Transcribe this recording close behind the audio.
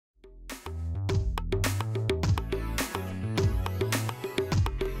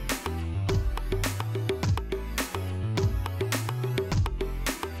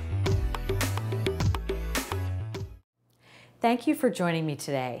Thank you for joining me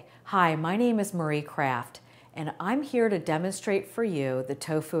today. Hi, my name is Marie Kraft, and I'm here to demonstrate for you the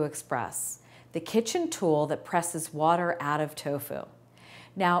TofuXpress, the kitchen tool that presses water out of tofu.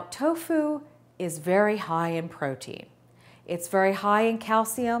 Now, tofu is very high in protein. It's very high in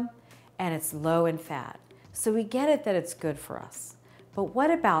calcium, and it's low in fat. So we get it that it's good for us. But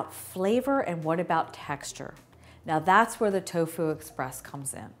what about flavor and what about texture? Now that's where the TofuXpress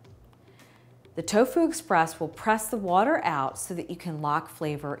comes in. The TofuXpress will press the water out so that you can lock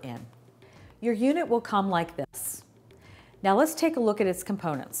flavor in. Your unit will come like this. Now let's take a look at its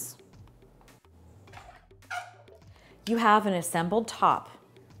components. You have an assembled top.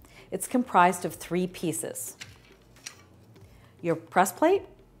 It's comprised of 3 pieces. Your press plate,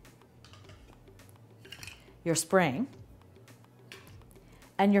 your spring,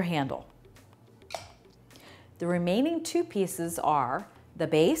 and your handle. The remaining 2 pieces are the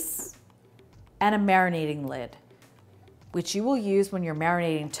base and a marinating lid, which you will use when you're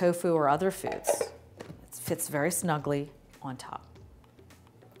marinating tofu or other foods. It fits very snugly on top.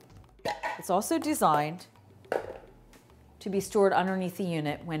 It's also designed to be stored underneath the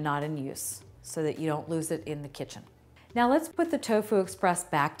unit when not in use, so that you don't lose it in the kitchen. Now let's put the TofuXpress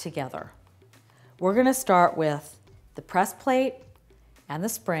back together. We're going to start with the press plate and the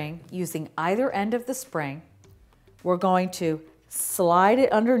spring. Using either end of the spring, we're going to slide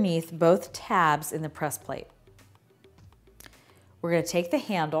it underneath both tabs in the press plate. We're going to take the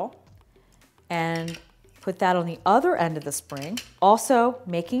handle and put that on the other end of the spring, also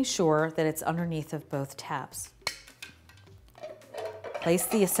making sure that it's underneath of both tabs. Place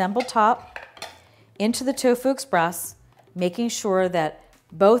the assembled top into the TofuXpress, making sure that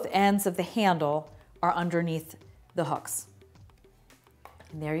both ends of the handle are underneath the hooks.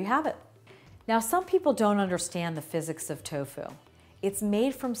 And there you have it. Now, some people don't understand the physics of tofu. It's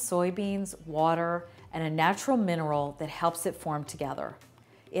made from soybeans, water, and a natural mineral that helps it form together.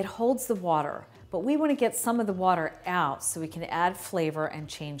 It holds the water, but we want to get some of the water out so we can add flavor and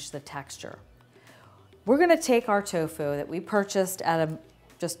change the texture. We're going to take our tofu that we purchased at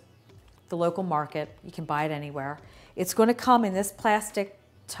just the local market. You can buy it anywhere. It's going to come in this plastic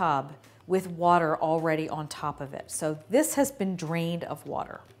tub with water already on top of it. So this has been drained of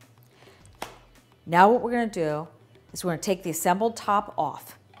water. Now what we're going to do is we're going to take the assembled top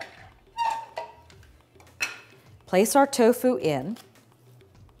off. Place our tofu in.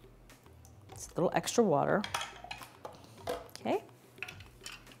 It's a little extra water. Okay.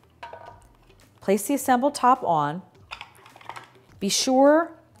 Place the assembled top on. Be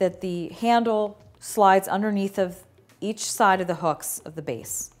sure that the handle slides underneath of each side of the hooks of the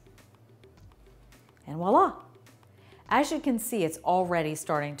base. And voila! As you can see, it's already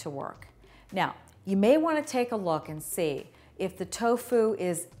starting to work. Now, you may want to take a look and see if the tofu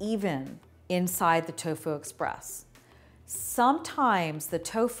is even inside the TofuXpress. Sometimes the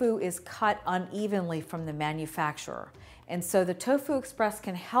tofu is cut unevenly from the manufacturer, and so the TofuXpress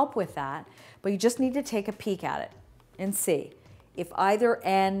can help with that, but you just need to take a peek at it and see if either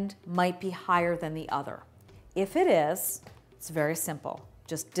end might be higher than the other. If it is, it's very simple.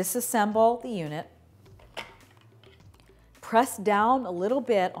 Just disassemble the unit, press down a little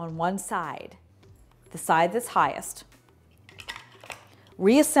bit on one side, the side that's highest.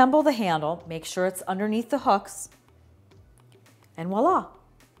 Reassemble the handle, make sure it's underneath the hooks, and voila,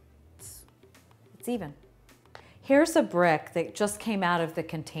 it's even. Here's a brick that just came out of the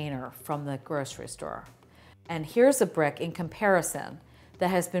container from the grocery store. And here's a brick in comparison that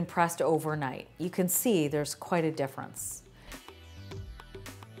has been pressed overnight. You can see there's quite a difference.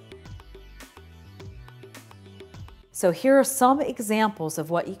 So here are some examples of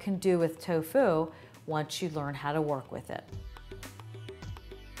what you can do with tofu once you learn how to work with it.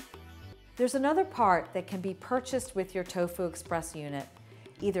 There's another part that can be purchased with your TofuXpress unit,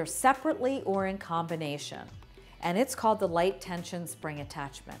 either separately or in combination, and it's called the light tension spring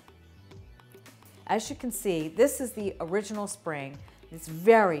attachment. As you can see, this is the original spring. It's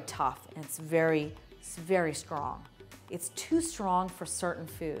very tough and it's very strong. It's too strong for certain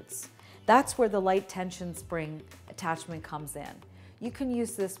foods. That's where the light tension spring attachment comes in. You can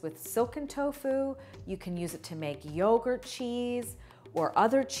use this with silken tofu, you can use it to make yogurt cheese or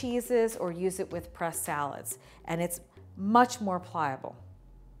other cheeses, or use it with pressed salads, and it's much more pliable.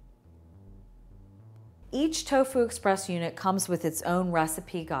 Each TofuXpress unit comes with its own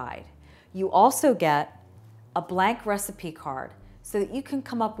recipe guide. You also get a blank recipe card so that you can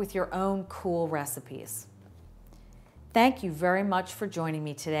come up with your own cool recipes. Thank you very much for joining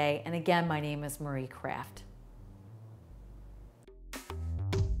me today, and again, my name is Marie Kraft.